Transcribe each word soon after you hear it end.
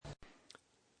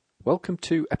Welcome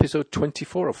to episode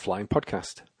 24 of Flying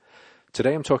Podcast.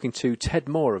 Today I'm talking to Ted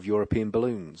Moore of European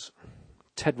Balloons.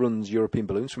 Ted runs European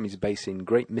Balloons from his base in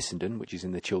Great Missenden, which is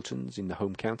in the Chilterns, in the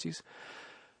home counties.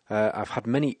 I've had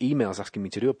many emails asking me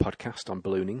to do a podcast on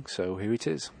ballooning, so here it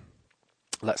is.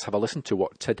 Let's have a listen to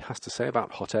what Ted has to say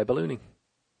about hot air ballooning.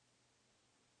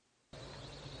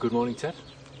 Good morning, Ted.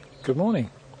 Good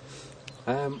morning.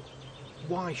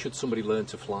 Why should somebody learn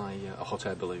to fly a hot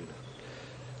air balloon?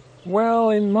 Well,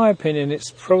 in my opinion,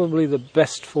 it's probably the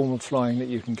best form of flying that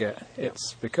you can get.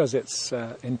 It's because it's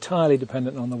entirely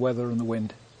dependent on the weather and the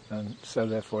wind, and so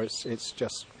therefore it's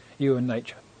just you and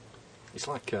nature. It's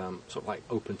like sort of like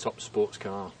open-top sports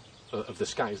car of the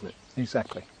sky, isn't it?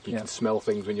 Exactly. You can smell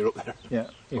things when you're up there.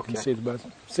 Yeah, you can see the birds,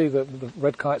 see the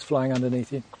red kites flying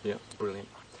underneath you. Yeah, brilliant.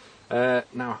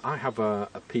 Now, I have a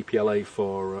PPLA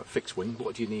for fixed wing.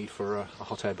 What do you need for a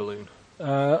hot air balloon?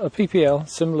 A PPL,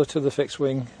 similar to the fixed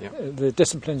wing. Yep. The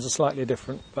disciplines are slightly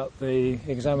different, but the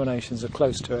examinations are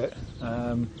close to it.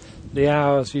 The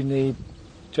hours you need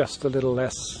just a little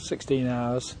less, 16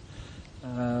 hours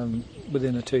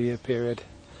within a 2-year period.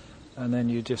 And then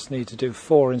you just need to do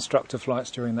 4 instructor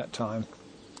flights during that time.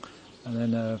 And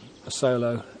then a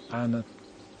solo and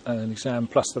an exam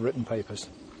plus the written papers.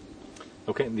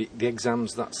 Okay, the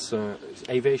exams, that's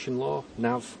aviation law,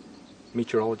 nav,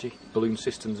 meteorology, balloon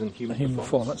systems and human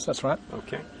performance, that's right.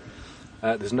 Okay.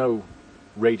 There's no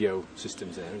radio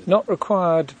systems there, is there? Not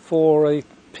required for a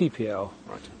PPL.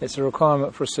 Right. It's a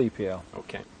requirement for a CPL.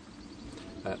 Okay.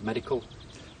 Medical?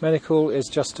 Medical is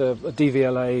just a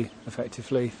DVLA,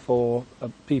 effectively, for a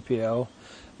PPL.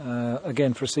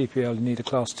 Again, for a CPL, you need a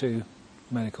Class 2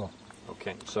 medical.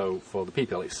 Okay, so for the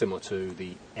PPL, it's similar to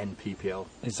the NPPL?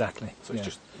 Exactly. So it's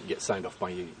just you get signed off by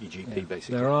your GP,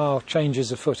 basically? There are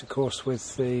changes afoot, of course,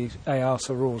 with the EASA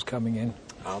rules coming in.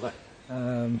 Are there?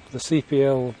 The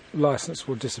CPL licence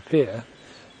will disappear.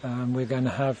 We're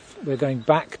going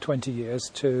back 20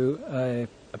 years to a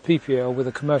PPL with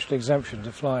a commercial exemption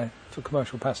to fly for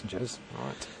commercial passengers.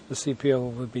 Right. The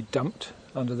CPL will be dumped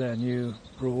under their new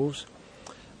rules.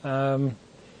 And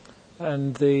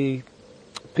the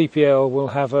PPL will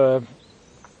have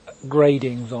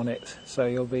gradings on it, so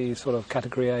you'll be sort of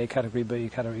Category A, Category B,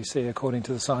 Category C, according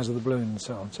to the size of the balloon and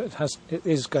so on. So it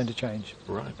is going to change.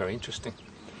 Right, very interesting.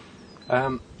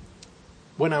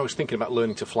 When I was thinking about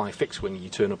learning to fly fixed wing, you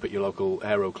turn up at your local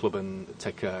aero club and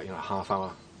take a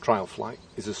half-hour trial flight.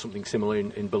 Is there something similar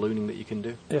in ballooning that you can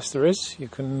do? Yes, there is. You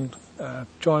can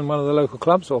join one of the local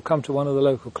clubs or come to one of the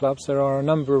local clubs. There are a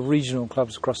number of regional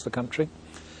clubs across the country,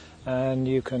 and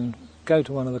you can go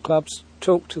to one of the clubs,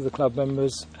 talk to the club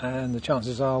members, and the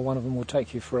chances are one of them will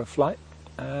take you for a flight.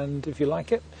 And if you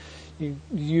like it, the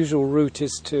usual route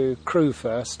is to crew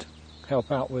first,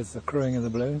 help out with the crewing of the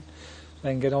balloon,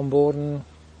 then get on board and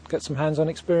get some hands-on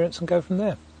experience and go from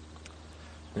there.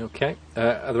 Okay.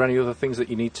 Are there any other things that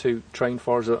you need to train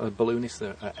for as a balloonist?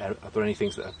 Are there any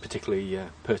things that are particularly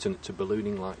pertinent to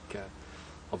ballooning? Like,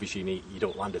 obviously, you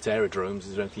don't land at aerodromes.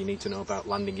 Is there anything you need to know about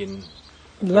landing in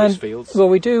those fields? Well,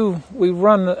 we do. We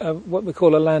run what we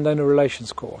call a landowner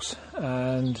relations course,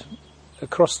 and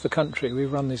across the country we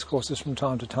run these courses from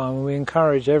time to time, and we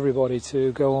encourage everybody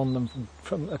to go on them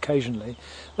from occasionally.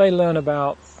 They learn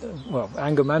about,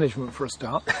 anger management for a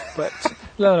start, but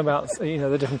learn about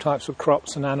the different types of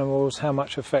crops and animals, how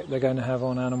much effect they're going to have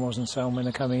on animals and so on when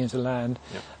they're coming into land,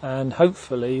 and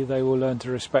hopefully they will learn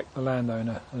to respect the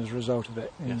landowner as a result of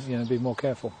it, and be more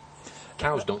careful.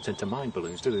 Cows don't tend to mind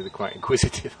balloons, do they? They're quite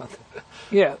inquisitive, aren't they?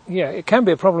 Yeah. It can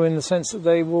be a problem in the sense that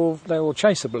they will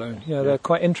chase a balloon. They're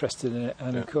quite interested in it,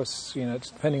 and of course,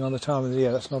 depending on the time of the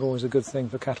year, that's not always a good thing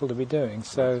for cattle to be doing.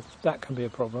 So that can be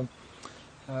a problem.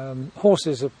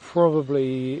 Horses are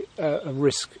probably a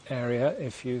risk area.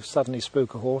 If you suddenly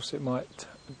spook a horse, it might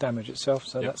damage itself.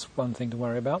 So that's one thing to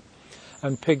worry about.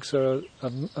 And pigs are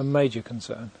a major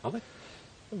concern. Are they?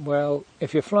 Well,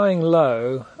 if you're flying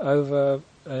low over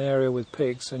an area with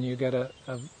pigs and you get a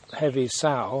heavy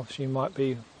sow, she might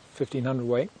be 1,500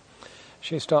 weight,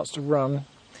 she starts to run,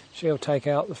 she'll take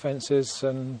out the fences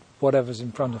and whatever's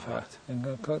in front of her, and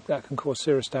that can cause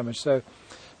serious damage. So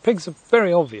pigs are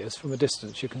very obvious from a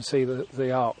distance. You can see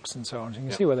the arcs and so on. You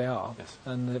can see where they are,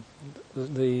 and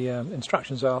the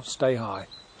instructions are stay high.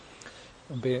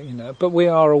 But we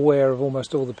are aware of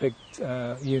almost all the pig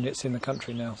units in the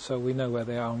country now, so we know where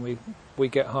they are, and we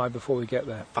get high before we get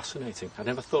there. Fascinating. I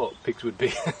never thought pigs would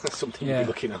be something you'd be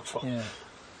looking out for.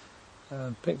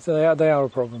 Yeah. Pigs, they are a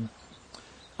problem.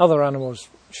 Other animals,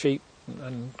 sheep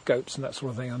and goats and that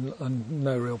sort of thing, are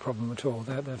no real problem at all.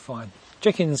 They're fine.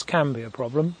 Chickens can be a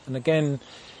problem, and again,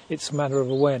 it's a matter of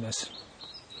awareness.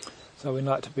 So we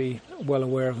like to be well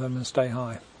aware of them and stay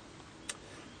high.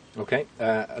 Okay.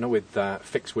 I know with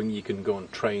fixed wing you can go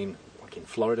and train, like in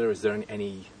Florida. Is there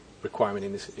any requirement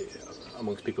in this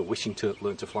amongst people wishing to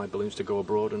learn to fly balloons to go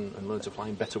abroad and learn to fly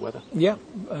in better weather? Yeah,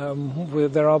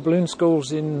 there are balloon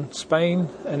schools in Spain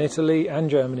and Italy and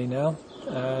Germany now,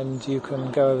 and you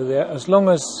can go over there as long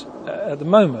as, at the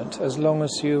moment, as long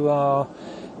as you are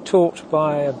taught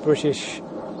by a British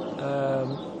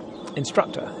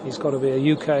instructor. He's got to be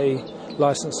a UK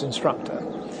licensed instructor.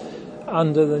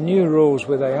 Under the new rules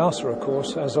with EASA, of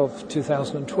course, as of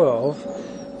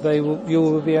 2012, you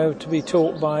will be able to be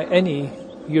taught by any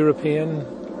European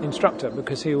instructor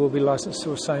because he will be licensed to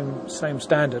the same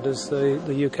standard as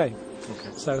the UK. Okay.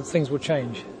 So things will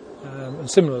change. And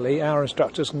similarly, our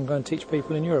instructors can go and teach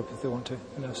people in Europe if they want to.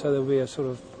 So there'll be a sort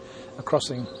of a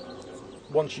crossing.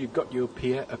 Once you've got your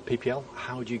PPL,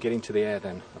 how do you get into the air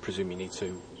then? I presume you need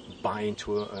to buy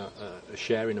into a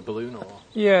share in a balloon, or?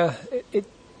 Yeah,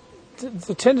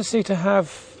 the tendency to have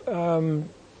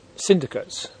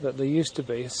syndicates that there used to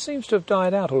be seems to have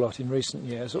died out a lot in recent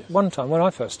years. At one time, when I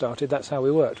first started, that's how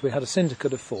we worked. We had a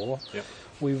syndicate of 4. Yep.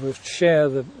 We would share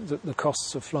the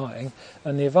costs of flying,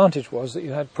 and the advantage was that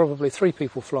you had probably 3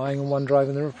 people flying and 1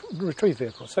 driving the retrieve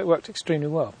vehicle. So it worked extremely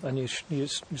well, and you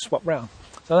swap round.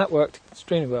 So that worked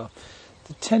extremely well.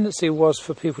 The tendency was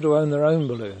for people to own their own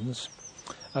balloons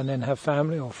and then have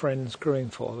family or friends crewing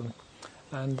for them,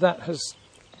 and that has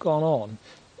gone on.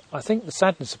 I think the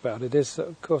sadness about it is that,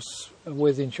 of course,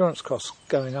 with insurance costs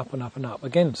going up and up and up,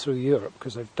 again through Europe,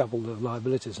 because they've doubled the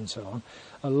liabilities and so on,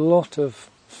 a lot of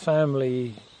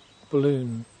family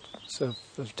balloons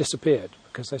have disappeared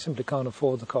because they simply can't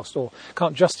afford the cost or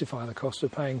can't justify the cost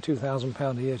of paying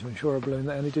 £2,000 a year to insure a balloon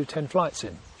they only do 10 flights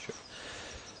in. Sure.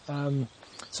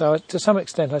 So to some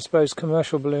extent, I suppose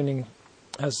commercial ballooning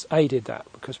has aided that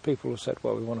because people have said,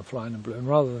 well, we want to fly in a balloon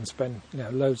rather than spend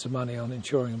loads of money on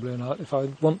insuring a balloon. If I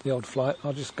want the odd flight,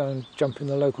 I'll just go and jump in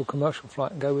the local commercial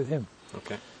flight and go with him.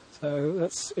 Okay. So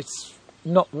it's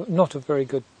not a very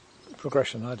good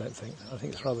progression, I don't think. I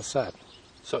think it's rather sad.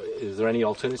 So is there any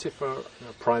alternative for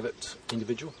a private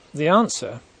individual? The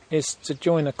answer is to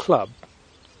join a club,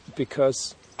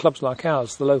 because clubs like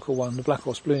ours, the local one, the Black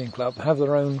Horse Ballooning Club, have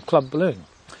their own club balloon.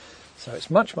 So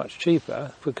it's much, much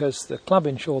cheaper because the club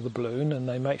insure the balloon and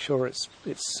they make sure it's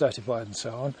certified and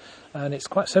so on. And it's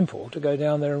quite simple to go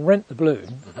down there and rent the balloon.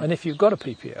 Mm-hmm. And if you've got a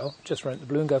PPL, just rent the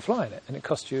balloon, go fly in it. And it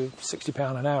costs you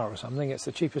 £60 an hour or something. It's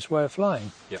the cheapest way of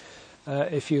flying. Yep.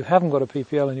 If you haven't got a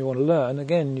PPL and you want to learn,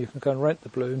 again, you can go and rent the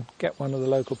balloon, get one of the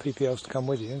local PPLs to come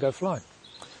with you and go fly.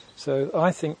 So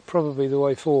I think probably the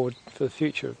way forward for the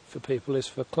future for people is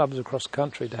for clubs across the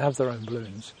country to have their own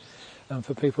balloons and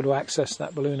for people to access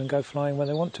that balloon and go flying when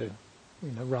they want to,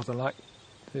 rather like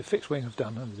the fixed wing have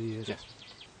done over the years. Yes.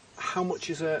 How much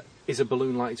is a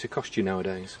balloon likely to cost you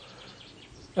nowadays?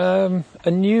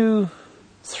 A new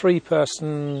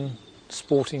 3-person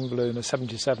sporting balloon, a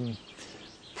 77,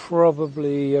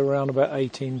 probably around about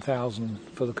 18,000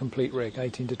 for the complete rig,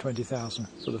 18 to 20,000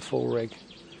 for the full rig.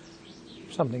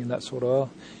 Something in that sort of.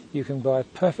 You can buy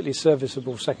perfectly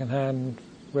serviceable second-hand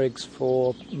rigs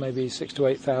for maybe 6,000 to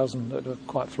 8,000 that are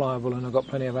quite flyable and have got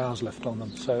plenty of hours left on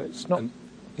them. So it's not, too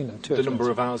expensive. The number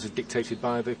of hours is dictated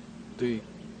by the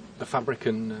fabric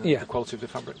and the quality of the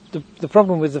fabric. The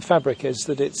problem with the fabric is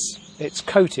that it's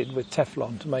coated with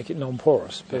Teflon to make it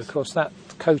non-porous, but of course that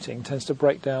coating tends to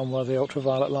break down while the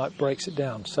ultraviolet light breaks it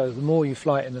down. So the more you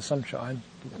fly it in the sunshine,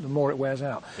 the more it wears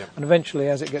out. Yep. And eventually,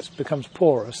 as it becomes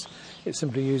porous, it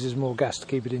simply uses more gas to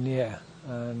keep it in the air.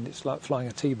 And it's like flying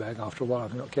a tea bag after a while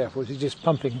if you're not careful. It's just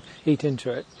pumping heat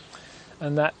into it,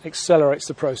 and that accelerates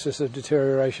the process of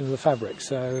deterioration of the fabric.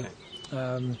 So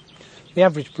the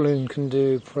average balloon can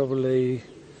do probably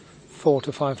 400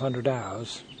 to 500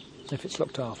 hours if it's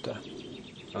looked after.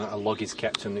 A log is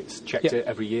kept and it's checked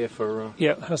every year for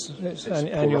it's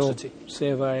annual C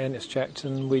of A, and it's checked,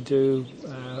 and we do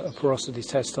a porosity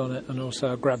test on it and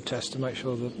also a grab test to make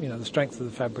sure that the strength of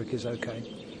the fabric is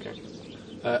okay.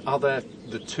 Are there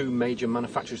the 2 major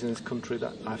manufacturers in this country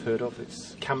that I've heard of?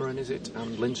 It's Cameron, is it,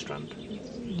 and Lindstrand?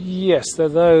 Yes,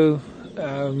 though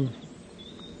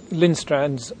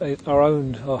Lindstrands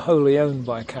are wholly owned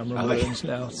by Cameron Balloons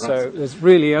now. Right. So there's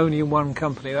really only one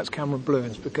company, that's Cameron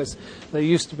Balloons, because there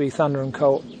used to be Thunder and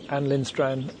Colt and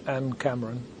Lindstrand and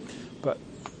Cameron, but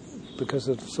because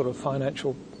of sort of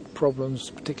financial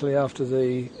problems, particularly after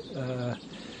the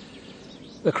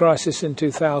crisis in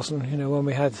 2000, when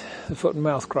we had the foot and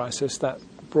mouth crisis, that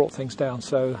brought things down.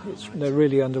 So they're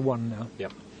really under one now.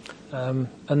 Yep.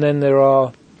 And then there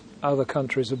are other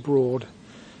countries abroad,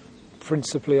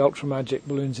 principally Ultramagic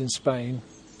balloons in Spain,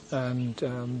 and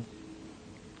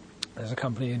there's a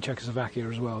company in Czechoslovakia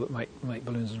as well that make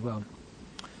balloons as well.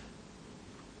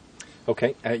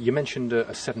 Okay, you mentioned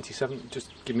a 77.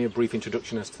 Just give me a brief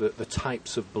introduction as to the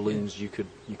types of balloons you could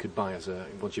buy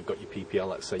once you've got your PPL.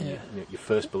 Let's say your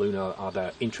first balloon. Are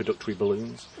there introductory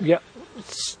balloons? Yeah,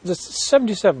 the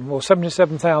 77 or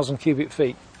 77,000 cubic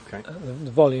feet. Okay.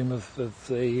 The volume of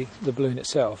the balloon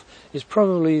itself is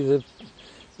probably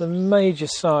the major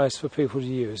size for people to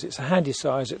use. It's a handy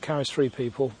size. It carries 3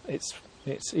 people.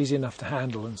 It's easy enough to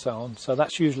handle and so on. So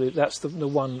that's the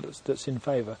one that's in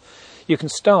favour. You can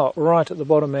start right at the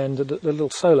bottom end of the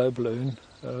little solo balloon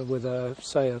with a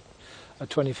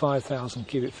 25,000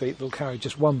 cubic feet that'll carry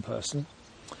just one person.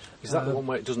 Is that the one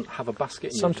where it doesn't have a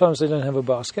basket? Sometimes they don't have a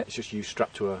basket. It's just you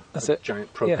strapped to a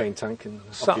giant propane tank and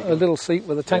a little seat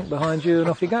with a tank behind you and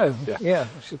off you go. Yeah,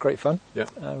 which is great fun. Yeah.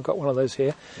 I've got one of those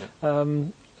here. Yeah.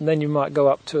 And then you might go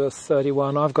up to a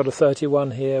 31. I've got a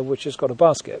 31 here, which has got a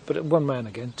basket, but one man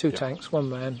again, 2 tanks, 1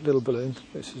 man, little balloon,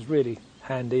 which is really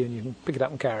handy, and you can pick it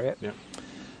up and carry it. Yeah.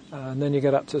 And then you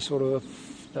get up to sort of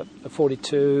a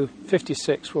 42.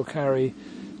 56 will carry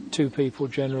 2 people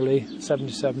generally,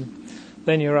 77.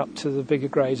 Then you're up to the bigger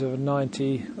grades of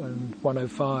 90 and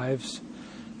 105s.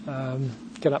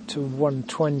 Get up to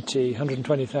 120,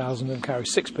 120,000 and carry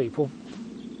 6 people.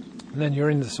 And then you're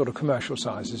in the sort of commercial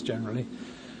sizes generally.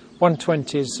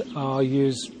 120s are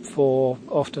used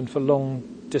often for long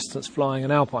distance flying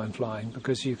and alpine flying,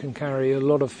 because you can carry a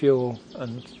lot of fuel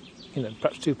and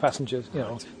perhaps 2 passengers,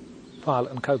 pilot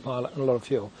and co-pilot, and a lot of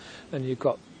fuel, and you've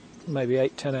got maybe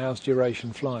 8-10 hours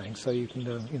duration flying, so you can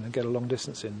get a long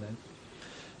distance in then.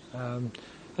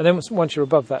 And then once you're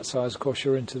above that size, of course,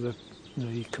 you're into the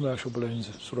commercial balloons,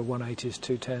 sort of 180s,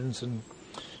 210s, and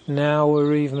now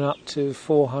we're even up to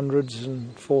 400s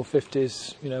and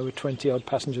 450s, with 20-odd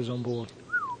passengers on board.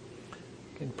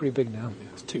 Getting pretty big now. Yeah,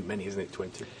 it's too many, isn't it,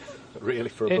 20? Really,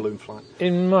 for a balloon flight?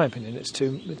 In my opinion, it's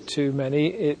too many.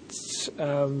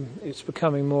 It's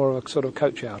becoming more of a sort of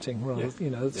coach outing. Rather,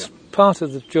 part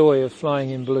of the joy of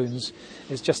flying in balloons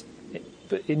is just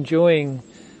enjoying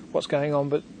what's going on,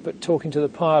 but talking to the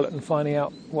pilot and finding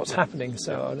out what's happening.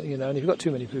 So and if you've got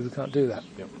too many people, you can't do that.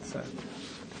 Yep. So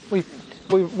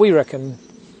we reckon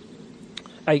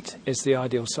 8 is the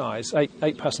ideal size.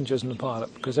 8 passengers and the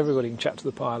pilot, because everybody can chat to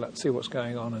the pilot, see what's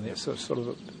going on, and it sort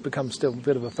of becomes still a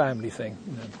bit of a family thing.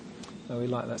 So we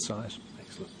like that size.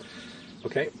 Excellent.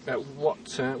 Okay, what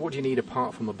do you need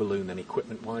apart from a balloon then,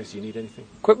 equipment-wise? Do you need anything?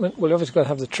 Equipment, well, you obviously got to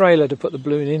have the trailer to put the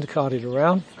balloon in to cart it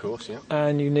around. Of course, yeah.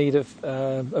 And you need a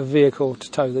vehicle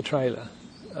to tow the trailer.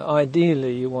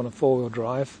 Ideally, you want a 4-wheel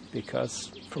drive,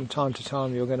 because from time to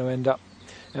time you're going to end up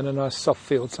in a nice soft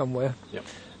field somewhere. Yep.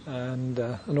 And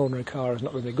an ordinary car is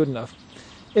not really good enough.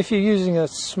 If you're using a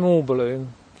small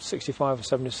balloon, 65 or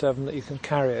 77, that you can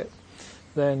carry it,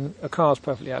 then a car's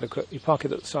perfectly adequate. You park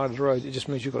it at the side of the road, it just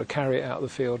means you've got to carry it out of the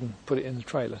field and put it in the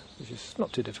trailer, which is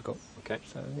not too difficult. Okay.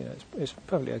 So, it's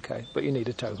perfectly okay, but you need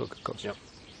a tow hook, of course. Yep.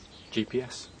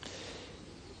 GPS?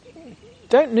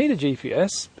 Don't need a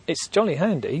GPS. It's jolly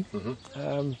handy,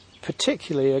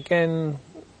 particularly, again,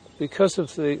 because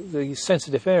of the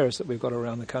sensitive areas that we've got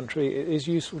around the country. It is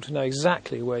useful to know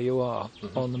exactly where you are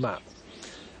on the map.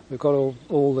 We've got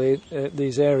all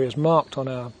these areas marked on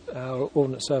our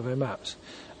Ordnance Survey maps,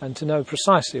 and to know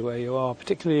precisely where you are,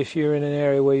 particularly if you're in an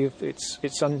area where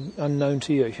it's unknown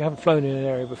to you. If you haven't flown in an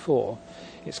area before,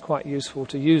 it's quite useful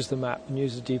to use the map and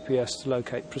use the GPS to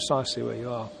locate precisely where you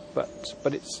are. But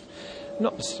it's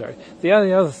not necessary. The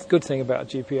only other good thing about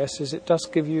a GPS is it does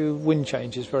give you wind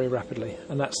changes very rapidly,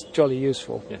 and that's jolly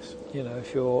useful. Yes.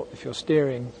 If you're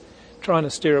trying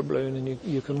to steer a balloon, and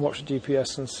you can watch the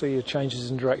GPS and see your changes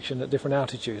in direction at different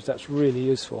altitudes, that's really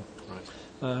useful. Right.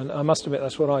 And I must admit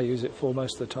that's what I use it for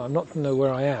most of the time. Not to know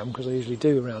where I am, because I usually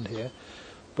do around here,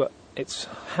 but it's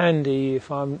handy if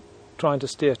I'm trying to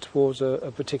steer towards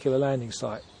a particular landing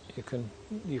site.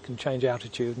 You can change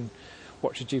altitude and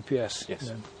watch the GPS.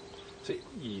 Yes. So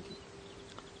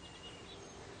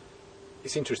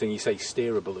it's interesting you say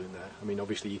steer a balloon there. I mean,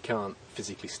 obviously you can't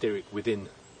physically steer it within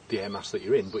the air mass that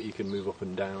you're in, but you can move up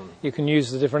and down. You can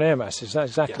use the different air masses,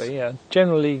 exactly, yes. Yeah.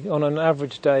 Generally, on an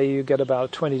average day, you get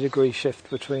about a 20-degree shift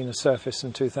between the surface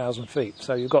and 2,000 feet,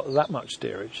 so you've got that much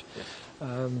steerage. Yes.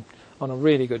 On a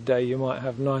really good day, you might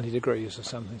have 90 degrees or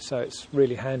something, so it's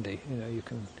really handy. You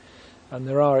can, and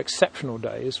there are exceptional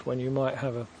days when you might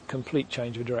have a complete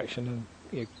change of direction, and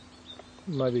you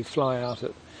maybe fly out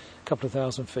at a couple of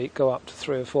thousand feet, go up to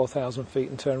 3,000 or 4,000 feet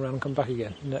and turn around and come back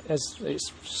again. As it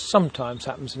sometimes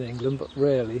happens in England, but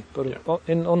rarely. But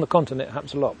on the continent it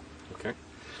happens a lot. Okay.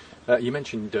 You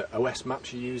mentioned OS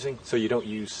maps you're using, so you don't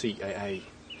use CAA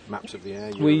maps of the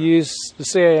air? We use the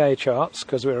CAA charts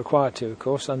because we're required to, of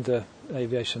course, under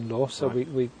aviation law, so right.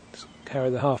 we carry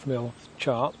the half-mil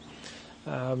chart.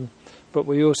 But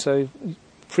we also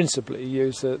principally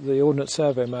use the Ordnance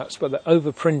Survey maps, but they're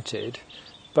overprinted,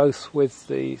 both with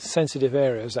the sensitive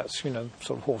areas, that's, sort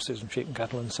of horses and sheep and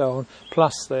cattle and so on,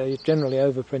 plus they're generally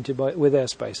overprinted with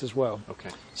airspace as well.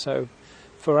 Okay. So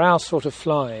for our sort of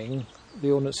flying, the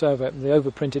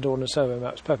overprinted Ordnance Survey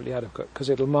map is perfectly adequate, because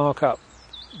it'll mark up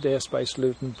the airspace,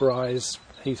 Luton, Brize,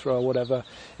 Heathrow or whatever.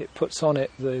 It puts on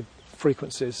it the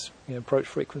frequencies, approach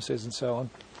frequencies and so on.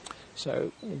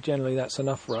 So generally that's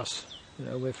enough for us.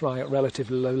 We're flying at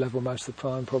relatively low level most of the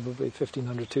time, probably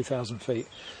 1,500, 2,000 feet.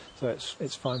 So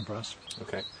it's fine for us.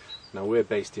 Okay. Now we're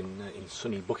based in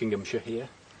sunny Buckinghamshire here,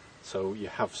 so you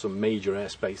have some major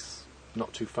airspace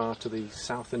not too far to the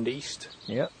south and east.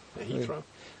 Yeah. At Heathrow.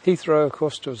 Heathrow, of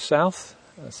course, to the south.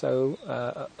 So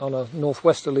on a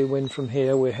northwesterly wind from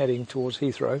here, we're heading towards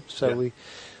Heathrow. So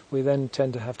we then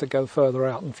tend to have to go further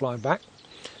out and fly back.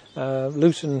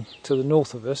 Luton to the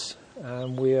north of us.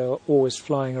 We are always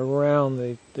flying around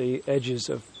the edges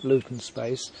of Luton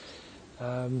space.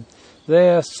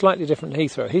 They're slightly different to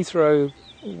Heathrow. Heathrow,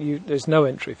 there's no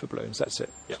entry for balloons, that's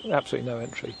it. Yep. Absolutely no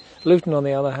entry. Luton, on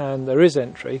the other hand, there is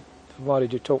entry,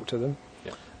 provided you talk to them.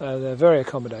 Yep. They're very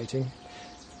accommodating,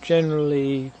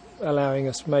 generally allowing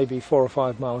us maybe 4 or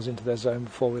 5 miles into their zone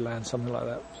before we land, something like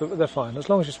that. So they're fine. As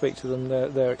long as you speak to them,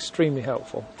 they're extremely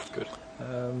helpful. Good.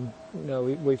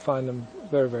 We find them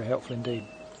very, very helpful indeed.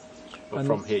 But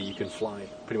from here you can fly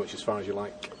pretty much as far as you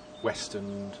like, west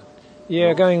and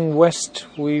north. Going west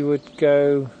we would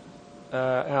go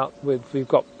out we've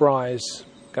got Brize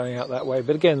going out that way,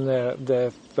 but again they're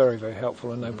very, very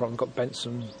helpful and no problem. Got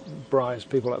Benson, Brize,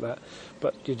 people like that,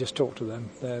 but you just talk to them.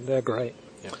 They're great.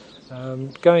 Yeah.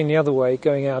 Going the other way,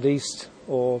 going out east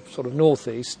or sort of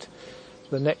northeast,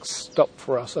 the next stop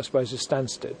for us, I suppose, is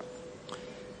Stansted.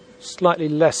 Slightly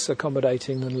less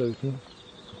accommodating than Luton,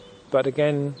 but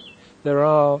again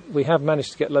we have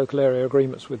managed to get local area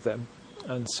agreements with them,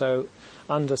 and so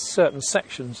under certain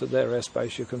sections of their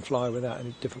airspace you can fly without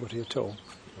any difficulty at all.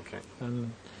 Okay.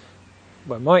 And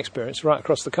my experience right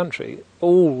across the country,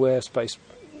 all airspace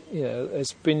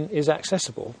is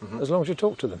accessible as long as you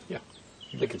talk to them. Yeah.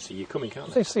 They can see you coming, can't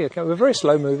they? They see you coming. We're very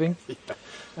slow moving. Yeah.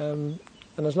 And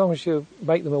as long as you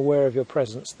make them aware of your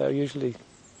presence, they'll usually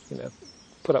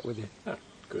put up with you. Oh,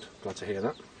 good. Glad to hear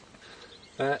that.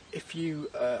 If you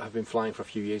have been flying for a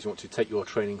few years and want to take your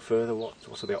training further, what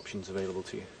are the options available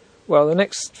to you? Well, the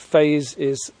next phase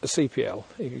is a CPL.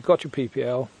 You've got your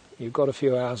PPL, you've got a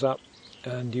few hours up,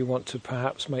 and you want to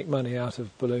perhaps make money out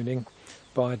of ballooning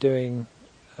by doing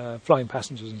flying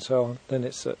passengers and so on, then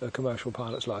it's a commercial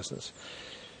pilot's license.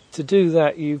 To do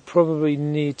that, you probably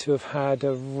need to have had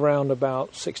around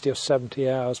about 60 or 70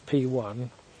 hours P1,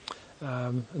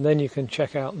 and then you can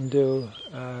check out and do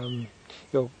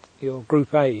your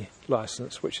Group A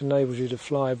licence, which enables you to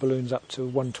fly balloons up to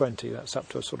 120. That's up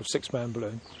to a sort of 6-man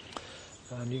balloon,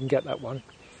 and you can get that one.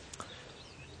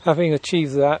 Having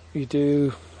achieved that, you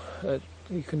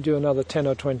can do another 10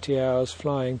 or 20 hours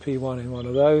flying P1 in one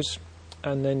of those,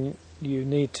 and then you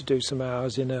need to do some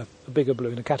hours in a bigger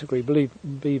balloon, a Category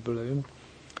B balloon,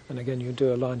 and again you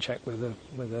do a line check with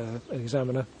an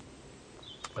examiner,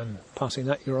 and passing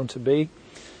that you're on to B.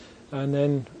 And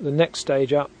then the next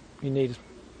stage up, you need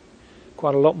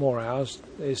quite a lot more hours,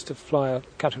 is to fly a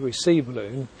Category C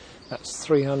balloon. That's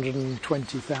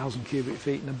 320,000 cubic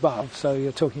feet and above, so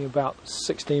you're talking about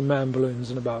 16-man balloons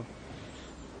and above.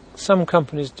 Some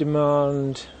companies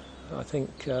demand, I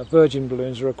think Virgin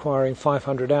Balloons are requiring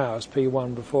 500 hours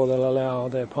P1 before they'll allow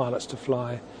their pilots to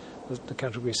fly the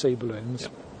Category C balloons.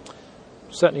 Yep.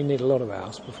 Certainly need a lot of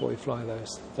hours before you fly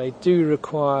those. They do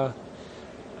require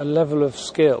a level of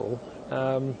skill,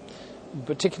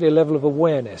 particularly a level of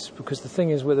awareness, because the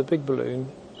thing is with a big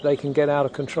balloon, they can get out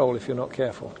of control if you're not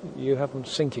careful. You have them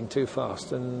sinking too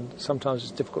fast, and sometimes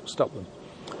it's difficult to stop them.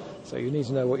 So you need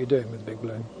to know what you're doing with a big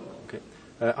balloon. Okay.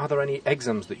 Are there any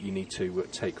exams that you need to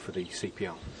take for the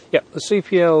CPL? Yeah, the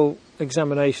CPL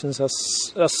examinations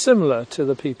are similar to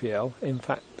the PPL. In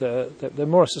fact, they're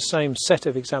more or less the same set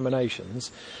of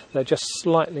examinations. They're just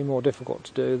slightly more difficult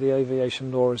to do. The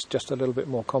aviation law is just a little bit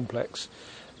more complex.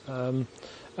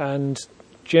 And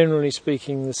generally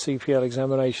speaking, the CPL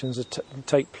examinations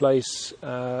take place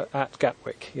at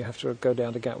Gatwick. You have to go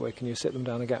down to Gatwick and you sit them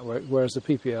down at Gatwick, whereas the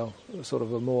PPL is sort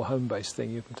of a more home-based thing.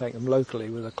 You can take them locally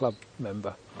with a club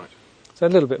member. Right. So a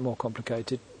little bit more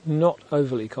complicated, not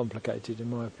overly complicated in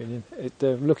my opinion.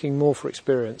 They're looking more for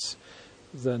experience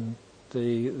than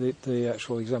the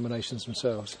actual examinations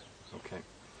themselves. Okay.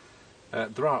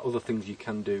 There are other things you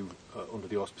can do under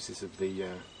the auspices of the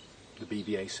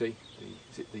BBAC.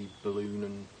 Is it the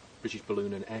British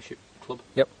Balloon and Airship Club?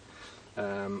 Yep.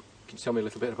 Can you tell me a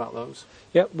little bit about those?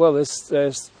 Yeah, well,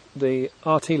 there's the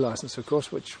RT license, of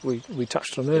course, which we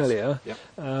touched on earlier. Yep.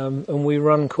 And we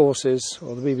run courses,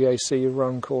 or the BBAC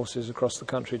run courses across the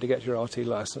country to get your RT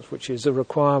license, which is a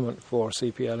requirement for a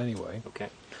CPL anyway. Okay.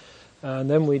 And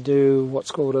then we do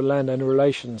what's called a landowner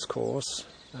relations course.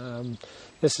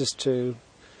 This is to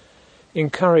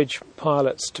encourage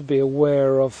pilots to be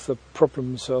aware of the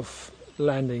problems of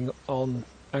landing on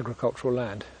agricultural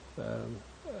land.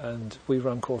 And we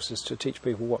run courses to teach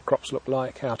people what crops look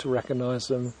like, how to recognise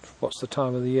them, what's the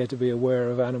time of the year to be aware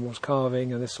of animals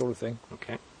calving and this sort of thing.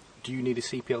 Okay. Do you need a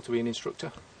CPL to be an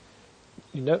instructor?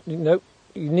 You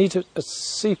need a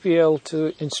CPL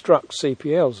to instruct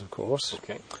CPLs, of course.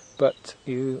 Okay. But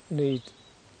you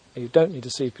don't need a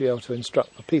CPL to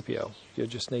instruct a PPL. You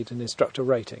just need an instructor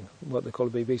rating, what they call a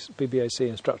BBAC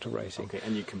instructor rating. Okay,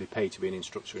 and you can be paid to be an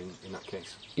instructor in that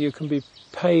case? You can be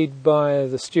paid by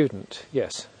the student,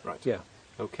 yes. Right. Yeah.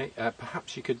 Okay,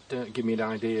 perhaps you could give me an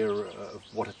idea of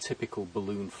what a typical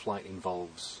balloon flight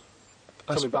involves.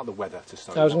 Tell me about the weather to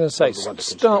start with. I was going to say,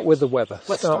 start with the weather.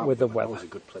 Let's start with the that. weather. That was a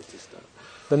good place to start.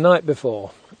 The night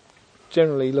before,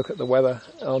 generally look at the weather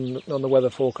on the weather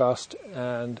forecast,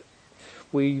 and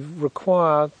we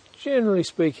require, generally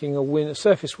speaking, a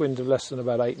surface wind of less than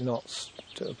about 8 knots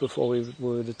before we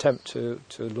would attempt to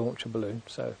launch a balloon.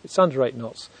 So if it's under 8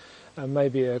 knots, and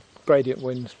maybe a gradient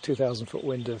wind, 2,000 foot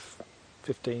wind of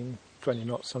 15, 20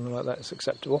 knots, something like that is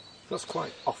acceptable. That's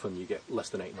quite often you get less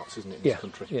than 8 knots, isn't it, in Yeah, this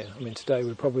country? yeah. I mean, today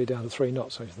we're probably down to 3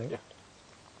 knots, I think. Yeah.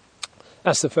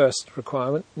 That's the first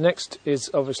requirement. Next is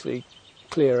obviously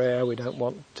clear air. We don't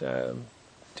want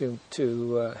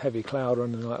too heavy cloud or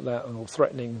anything like that, or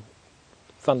threatening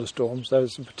thunderstorms.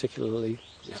 Those are particularly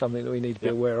something that we need to be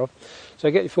aware of. So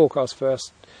get your forecast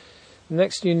first.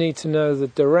 Next, you need to know the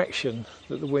direction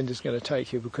that the wind is going to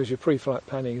take you, because your pre-flight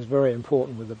planning is very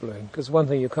important with the balloon. Because one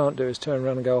thing you can't do is turn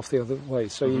around and go off the other way.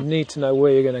 So you need to know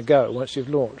where you're going to go once you've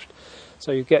launched.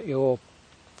 So you get your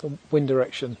wind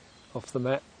direction off the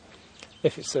map.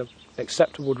 If it's an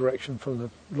acceptable direction from the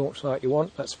launch site you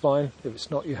want, that's fine. If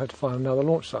it's not, you have to find another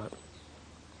launch site.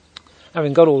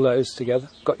 Having got all those together,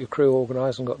 got your crew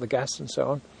organised and got the gas and so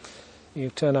on,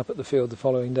 you turn up at the field the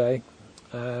following day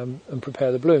and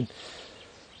prepare the balloon.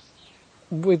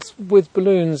 With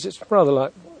balloons, it's rather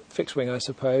like fixed wing, I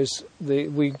suppose.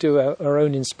 We do our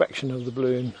own inspection of the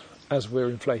balloon as we're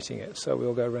inflating it. So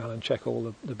we'll go around and check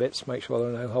all the bits, make sure there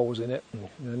are no holes in it,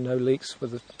 and no leaks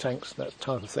with the tanks, that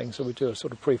type of thing. So we do a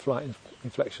sort of pre-flight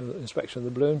inspection of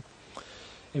the balloon,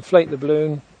 inflate the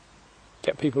balloon,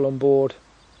 get people on board,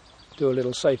 do a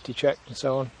little safety check and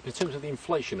so on. In terms of the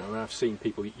inflation, I mean, I've seen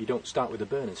people, you don't start with the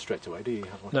burners straight away, do you? You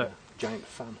have like a giant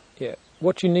fan. Yeah.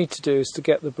 What you need to do is to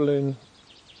get the balloon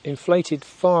inflated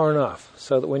far enough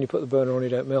so that when you put the burner on you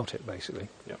don't melt it, basically.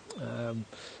 Yeah.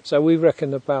 So we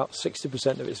reckon about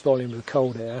 60% of its volume is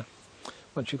cold air.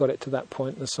 Once you've got it to that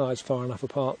point, the sides far enough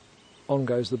apart, on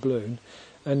goes the balloon.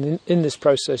 And in this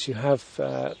process you have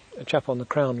a chap on the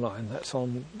crown line that's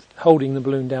on holding the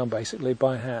balloon down basically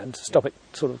by hand to stop it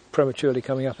sort of prematurely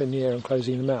coming up in the air and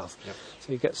closing the mouth. Yep.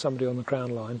 So you get somebody on the crown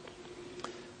line,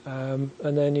 and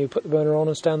then you put the burner on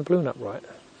and stand the balloon upright.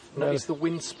 Now, is the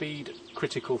wind speed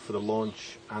critical for the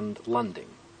launch and landing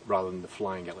rather than the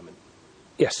flying element?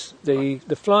 Yes, the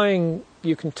flying,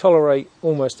 you can tolerate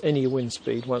almost any wind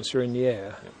speed once you're in the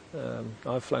air. Yep.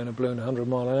 I've flown a balloon 100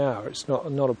 mile an hour. It's not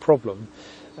a problem.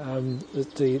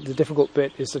 The difficult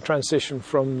bit is the transition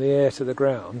from the air to the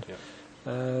ground.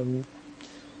 Yep.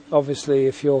 Obviously,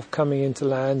 if you're coming into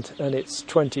land and it's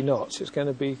 20 knots, it's going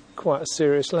to be quite a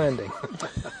serious landing.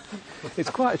 It's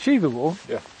quite achievable.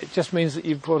 Yeah. It just means that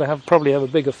you probably have a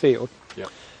bigger field. Yeah.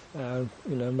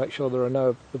 Make sure there are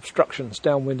no obstructions,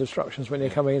 downwind obstructions when you're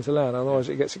coming into land. Otherwise,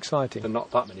 it gets exciting. There are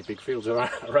not that many big fields around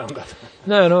that.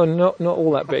 No, not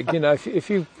all that big.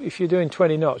 If you're doing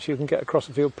 20 knots, you can get across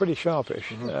the field pretty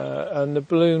sharpish, and the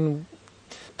balloon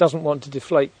doesn't want to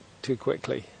deflate too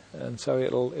quickly. And so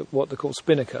what they call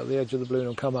spinnaker, the edge of the balloon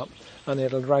will come up and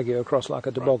it'll drag you across like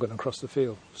a toboggan across the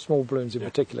field. Small balloons in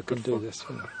particular can do this.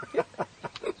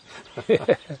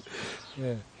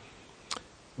 Yeah.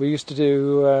 We used to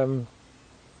do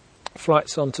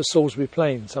flights onto Salisbury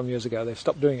Plain some years ago. They've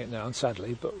stopped doing it now,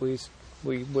 sadly, but we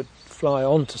would fly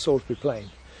onto Salisbury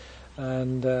Plain,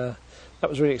 and that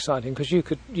was really exciting because you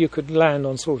could land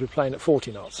on Salisbury Plain at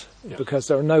 40 knots because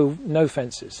there are no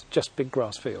fences, just big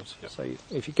grass fields. Yep. So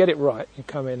if you get it right, you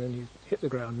come in and you hit the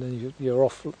ground, and then you're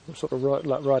off, sort of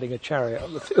like riding a chariot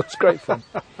up the field. It's great fun.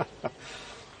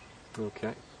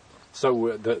 Okay.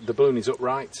 So the balloon is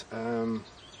upright.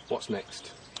 What's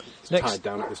next? It's tied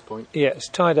down at this point? Yeah, it's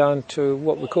tied down to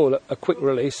what we call a quick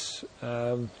release,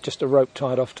 just a rope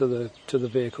tied off to the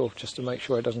vehicle just to make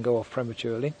sure it doesn't go off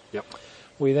prematurely. Yep.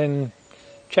 We then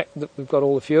check that we've got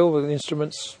all the fuel, the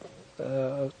instruments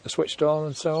are switched on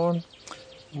and so on.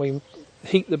 We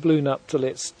heat the balloon up till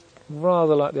it's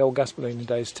rather like the old gas balloon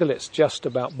days, till it's just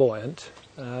about buoyant.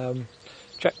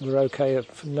 Check we're okay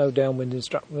for no downwind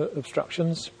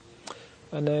obstructions,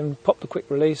 and then pop the quick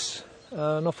release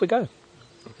and off we go.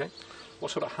 Okay.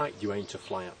 What sort of height do you aim to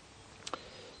fly at?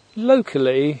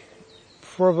 Locally,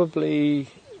 probably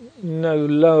no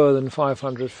lower than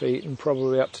 500 feet and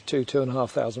probably up to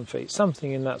 2,500 feet,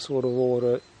 something in that sort of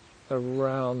order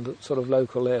around sort of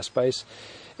local airspace.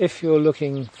 If you're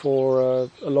looking for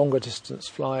a longer distance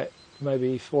flight,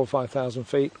 maybe 4,000 or 5,000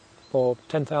 feet or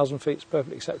 10,000 feet is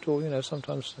perfectly acceptable.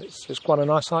 Sometimes it's quite a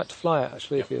nice height to fly at,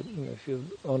 actually. Yep. If you're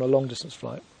on a long distance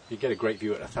flight. You get a great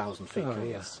view at 1,000 feet. Oh,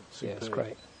 yes. Yeah, it's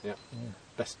great. Yeah.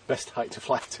 Best height to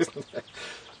fly at, isn't it?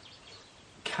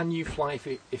 Can you fly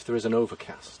if there is an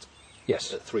overcast?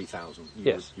 Yes. At 3,000?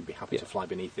 Yes. You'd be happy to fly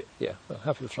beneath it? Yeah, I'm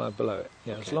happy to fly below it.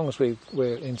 Yeah, okay. As long as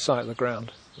we're in sight of the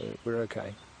ground, we're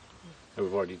okay. And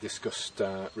we've already discussed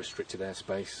restricted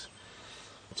airspace.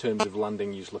 In terms of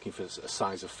landing, you're just looking for a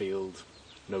size of field,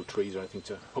 no trees or anything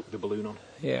to hook the balloon on?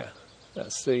 Yeah,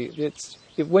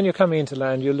 when you're coming into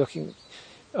land,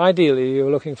 ideally you're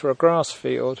looking for a grass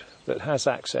field that has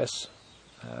access.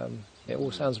 It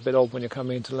all sounds a bit odd when you're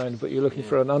coming into land, but you're looking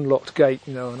for an unlocked gate,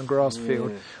 on a grass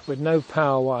field with no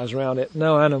power wires around it,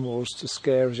 no animals to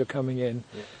scare as you're coming in.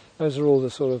 Yeah. Those are all the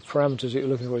sort of parameters that you're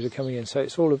looking for as you're coming in. So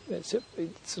it's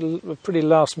a pretty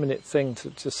last-minute thing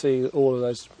to see all of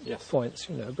those points,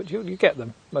 But you get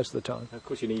them most of the time. Of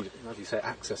course, you need, as you say,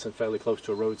 access and fairly close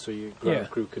to a road, so your ground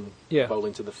crew can bowl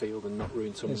into the field and not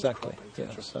ruin someone's crop,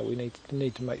 etc. Yeah. So we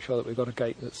need to make sure that we've got a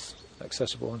gate that's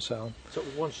accessible and so on. So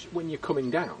when you're coming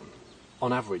down,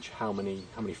 on average, how many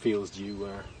fields do you?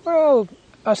 Well,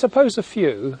 I suppose a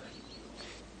few.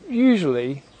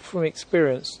 Usually, from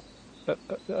experience, at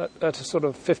a sort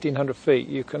of 1,500 feet,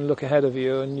 you can look ahead of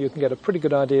you and you can get a pretty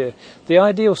good idea. The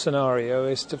ideal scenario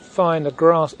is to find a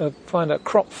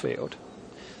crop field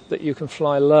that you can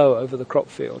fly low over the crop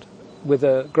field with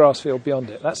a grass field beyond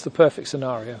it. That's the perfect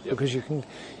scenario because you can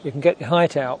get your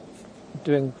height out,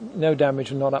 doing no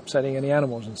damage and not upsetting any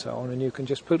animals and so on, and you can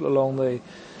just poodle along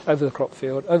over the crop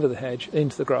field, over the hedge,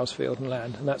 into the grass field and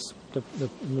land, and that's the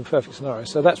perfect scenario.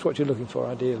 So that's what you're looking for,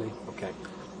 ideally. Okay.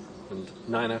 And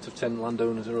 9 out of 10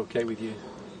 landowners are okay with you?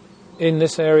 In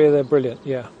this area, they're brilliant,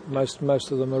 yeah. Most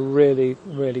of them are really,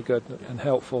 really good and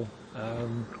helpful.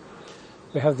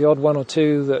 We have the odd one or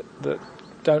two that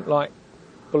don't like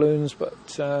balloons,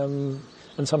 but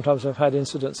and sometimes I've had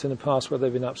incidents in the past where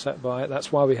they've been upset by it.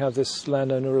 That's why we have this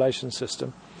landowner relations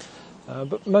system.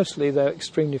 But mostly they're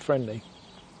extremely friendly.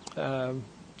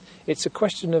 It's a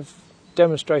question of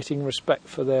demonstrating respect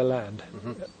for their land,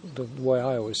 the way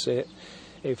I always see it.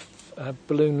 If a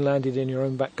balloon landed in your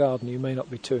own back garden, you may not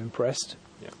be too impressed.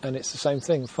 Yep. And it's the same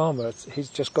thing. Farmer, he's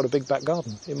just got a big back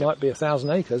garden. It might be 1,000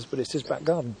 acres, but it's his back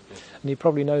garden. Yep. And he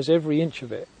probably knows every inch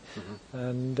of it.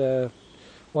 And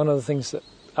one of the things that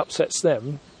upsets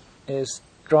them is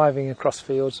driving across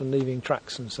fields and leaving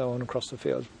tracks and so on across the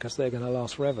fields, because they're going to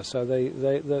last forever. So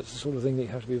that's the sort of thing that you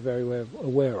have to be very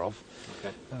aware of.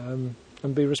 Okay.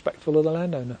 And be respectful of the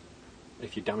landowner.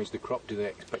 If you damage the crop, do they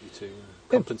expect you to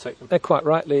compensate them? They quite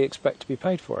rightly expect to be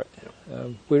paid for it.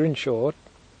 Yep. We're insured,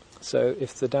 so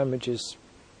if the damage is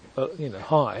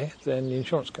high, then the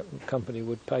insurance company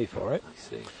would pay for it. I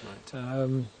see.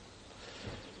 Right.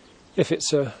 If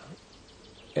it's a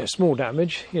small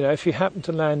damage, if you happen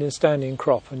to land in standing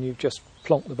crop and you've just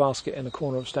plonked the basket in a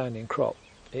corner of standing crop,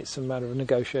 it's a matter of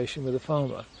negotiation with the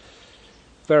farmer.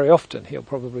 Very often he'll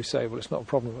probably say, well, it's not a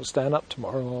problem, I'll stand up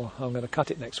tomorrow, or I'm going to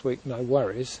cut it next week, no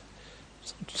worries.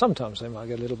 Sometimes they might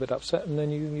get a little bit upset, and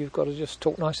then you've got to just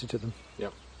talk nicely to them. Yeah,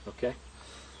 okay.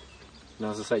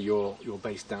 Now, as I say, you're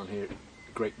based down here at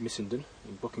Great Missenden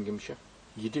in Buckinghamshire.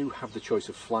 You do have the choice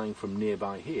of flying from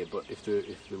nearby here, but if the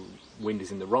wind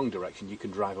is in the wrong direction, you can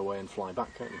drive away and fly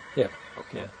back, can't you? Yeah,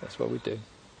 okay. Yeah, that's what we do.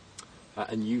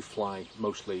 And you fly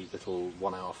mostly little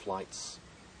 1-hour flights?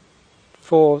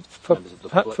 For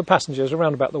passengers,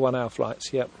 around about the 1-hour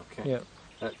flights, yeah. Okay.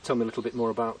 Yeah. Tell me a little bit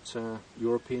more about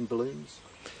European balloons.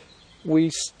 We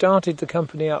started the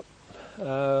company up,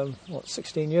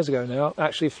 16 years ago now,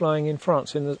 actually flying in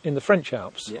France, in the French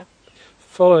Alps. Yeah.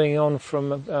 Following on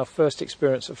from our first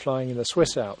experience of flying in the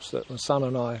Swiss Alps, that my son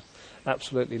and I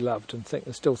absolutely loved and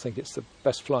still think it's the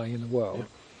best flying in the world.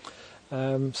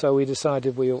 Yeah. So we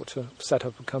decided we ought to set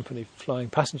up a company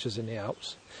flying passengers in the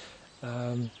Alps.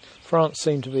 France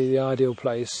seemed to be the ideal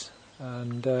place,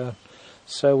 and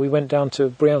so we went down to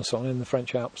Briançon in the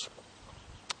French Alps,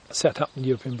 set up the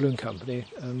European Balloon Company,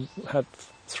 and had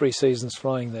 3 seasons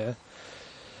flying there.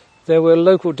 There were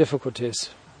local difficulties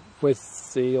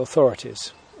with the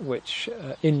authorities, which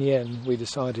in the end we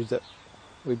decided that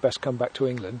we'd best come back to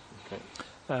England.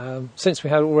 Okay. Since we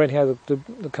had already had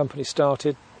the company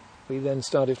started, we then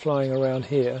started flying around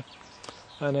here,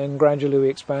 and then gradually we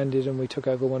expanded and we took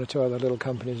over 1 or 2 other little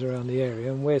companies around the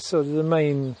area, and we're sort of the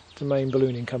main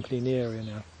ballooning company in the area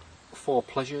now. For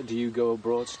pleasure, do you go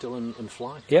abroad still and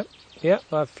fly? Yep,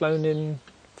 I've flown in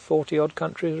 40 odd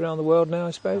countries around the world now,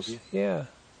 I suppose. Have you? Yeah.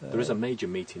 There is a major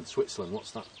meet in Switzerland.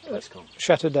 What's that place called?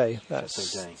 Châteaudet.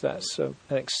 Châteaudet. That's an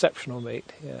exceptional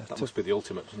meet. Yeah. That must be the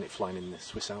ultimate, doesn't it, flying in the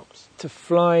Swiss Alps? To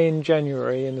fly in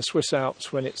January in the Swiss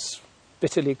Alps when it's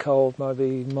bitterly cold,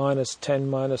 maybe -10,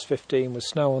 -15, with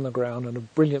snow on the ground and a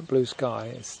brilliant blue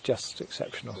sky, it's just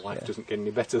exceptional. Life doesn't get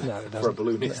any better No, it for a doesn't.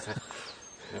 balloonist. No.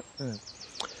 Yeah.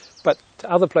 But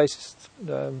other places,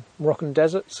 Moroccan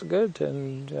deserts are good,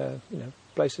 and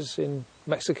places in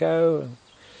Mexico. And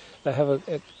they have a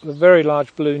very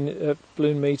large balloon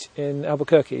meet in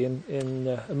Albuquerque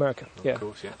in America. Of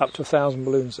course, yeah. Up to 1,000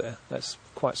 balloons there. That's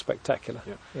quite spectacular.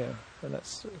 Yeah. And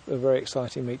that's a very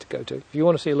exciting meet to go to. If you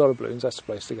want to see a lot of balloons, that's the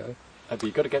place to go. But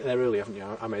you've got to get there early, haven't you?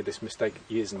 I made this mistake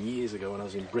years and years ago when I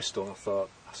was in Bristol.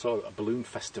 I saw a balloon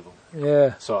festival.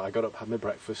 Yeah. So I got up, had my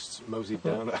breakfast, moseyed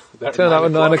down. There Turn up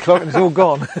at 9 o'clock and it's all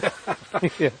gone. Yeah.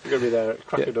 You're going to be there at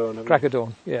crack of dawn. Crack of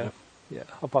dawn, yeah.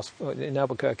 In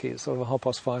Albuquerque, it's sort of a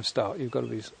 5:30 start. You've got to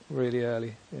be really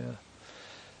early, yeah.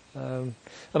 And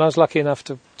I was lucky enough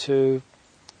to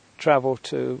travel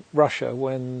to Russia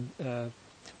when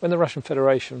the Russian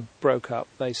Federation broke up.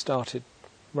 They started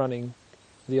running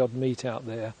the odd meet out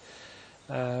there,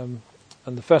 and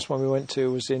the first one we went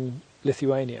to was in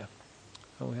Lithuania,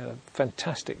 and we had a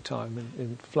fantastic time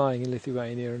in flying in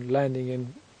Lithuania and landing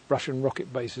in Russian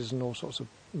rocket bases and all sorts of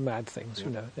mad things.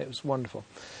 Yeah. It was wonderful.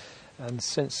 And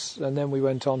then we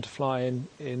went on to fly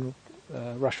in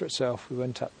Russia itself. We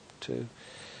went up to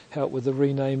help with the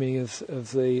renaming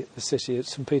of the city at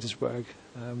St. Petersburg.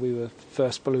 We were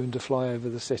first balloon to fly over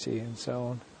the city and so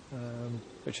on,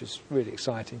 which is really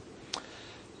exciting.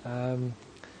 And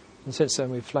since then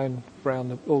we've flown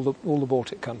around all the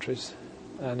Baltic countries,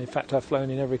 and in fact I've flown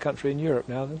in every country in Europe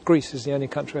now. Greece is the only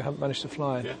country I haven't managed to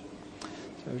fly in. Yeah.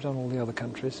 So we've done all the other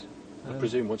countries. I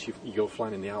presume once you go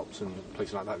flying in the Alps and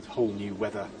places like that, there's whole new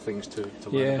weather things to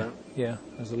learn about. Yeah,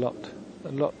 there's a lot.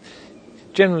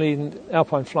 Generally,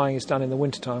 alpine flying is done in the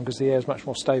wintertime because the air is much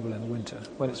more stable in the winter.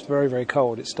 When it's very, very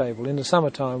cold, it's stable. In the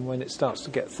summertime, when it starts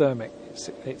to get thermic,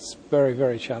 it's very,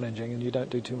 very challenging, and you don't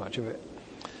do too much of it.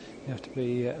 You have to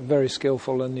be very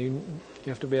skillful, and you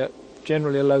have to be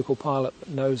generally a local pilot that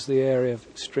knows the area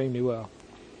extremely well.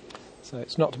 So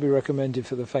it's not to be recommended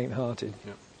for the faint-hearted.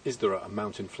 Yeah. Is there a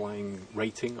mountain flying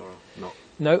rating or not?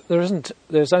 No, there isn't.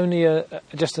 There's only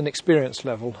just an experience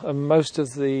level, and most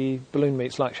of the balloon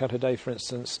meets, like Châteaudet, for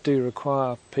instance, do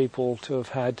require people to have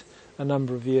had a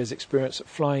number of years' experience at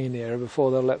flying in the area before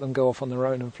they'll let them go off on their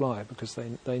own and fly, because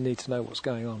they need to know what's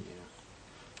going on. Yeah.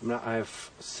 I mean,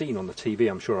 I've seen on the TV,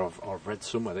 I'm sure I've read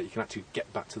somewhere, that you can actually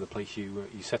get back to the place you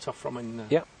set off from in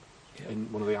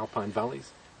one of the Alpine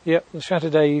valleys. Yep, the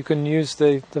Châteaudet, you can use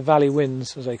the valley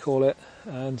winds, as they call it,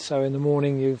 and so in the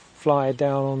morning you fly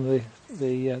down on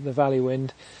the valley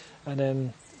wind, and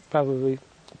then probably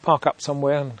park up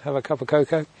somewhere and have a cup of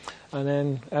cocoa, and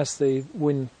then as the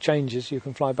wind changes you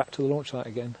can fly back to the launch site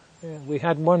again. Yeah, we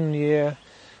had one year,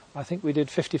 I think we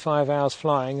did 55 hours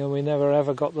flying, and we never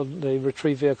ever got the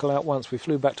retrieve vehicle out once. We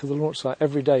flew back to the launch site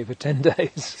every day for 10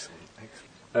 days.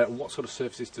 Excellent. What sort of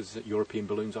services does European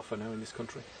Balloons offer now in this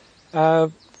country?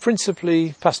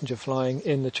 Principally passenger flying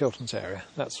in the Chilterns area.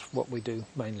 That's what we do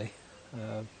mainly,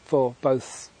 for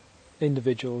both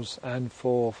individuals and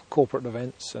for corporate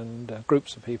events and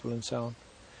groups of people and so on.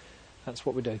 That's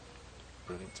what we do.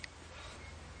 Brilliant.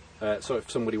 So if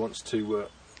somebody wants to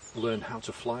learn how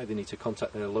to fly, they need to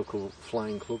contact their local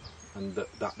flying club, and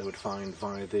that they would find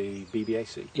via the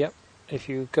BBAC? Yep. If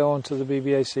you go onto the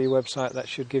BBAC website, that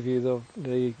should give you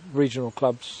the regional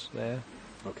clubs there.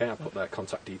 Okay, I'll put their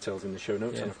contact details in the show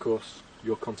notes, and of course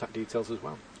your contact details as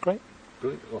well. Great.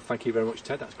 Brilliant. Well, thank you very much,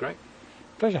 Ted. That's great.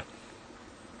 Pleasure.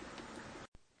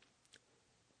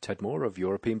 Ted Moore of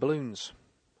European Balloons.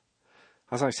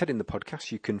 As I said in the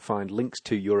podcast, you can find links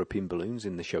to European Balloons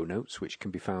in the show notes, which can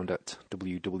be found at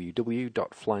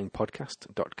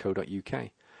www.flyingpodcast.co.uk.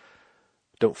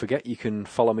 Don't forget, you can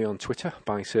follow me on Twitter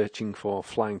by searching for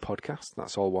Flying Podcast.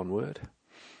 That's all one word.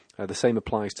 The same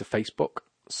applies to Facebook,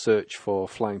 search for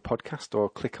Flying Podcast or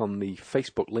click on the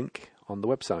Facebook link on the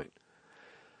website.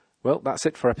 Well, that's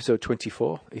it for episode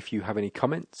 24. If you have any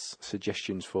comments,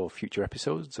 suggestions for future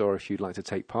episodes, or if you'd like to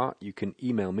take part, you can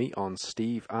email me on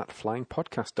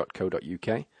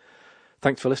steve@flyingpodcast.co.uk.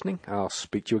 Thanks for listening. I'll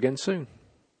speak to you again soon.